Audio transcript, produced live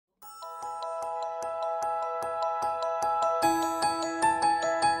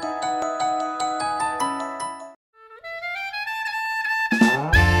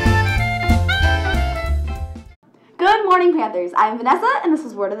Panthers. I'm Vanessa, and this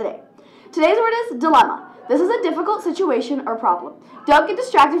is Word of the Day. Today's word is dilemma. This is a difficult situation or problem. Don't get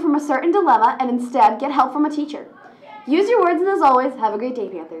distracted from a certain dilemma and instead get help from a teacher. Use your words, and as always, have a great day,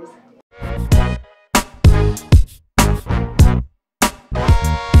 Panthers.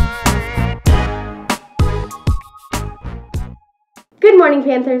 Good morning,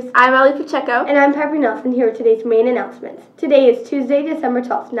 Panthers. I'm Ali Pacheco. And I'm Piper Nelson here with today's main announcements. Today is Tuesday, December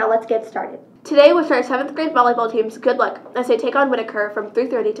 12th. Now let's get started. Today we'll start 7th grade volleyball teams good luck as they take on Whitaker from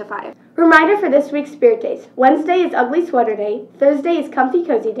 3:30 to 5. Reminder for this week's Spirit Days. Wednesday is Ugly Sweater Day, Thursday is Comfy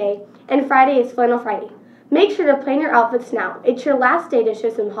Cozy Day, and Friday is Flannel Friday. Make sure to plan your outfits now. It's your last day to show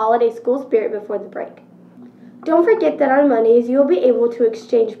some holiday school spirit before the break. Don't forget that on Mondays you will be able to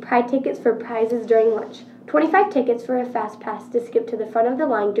exchange Pride tickets for prizes during lunch. 25 tickets for a fast pass to skip to the front of the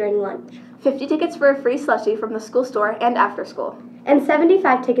line during lunch. 50 tickets for a free slushie from the school store and after school. And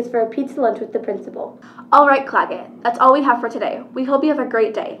 75 tickets for a pizza lunch with the principal. All right, Claggett, that's all we have for today. We hope you have a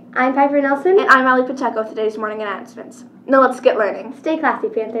great day. I'm Piper Nelson. And I'm Ali Pacheco with today's morning announcements. Now let's get learning. Stay classy,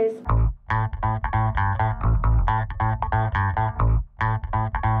 Panthers.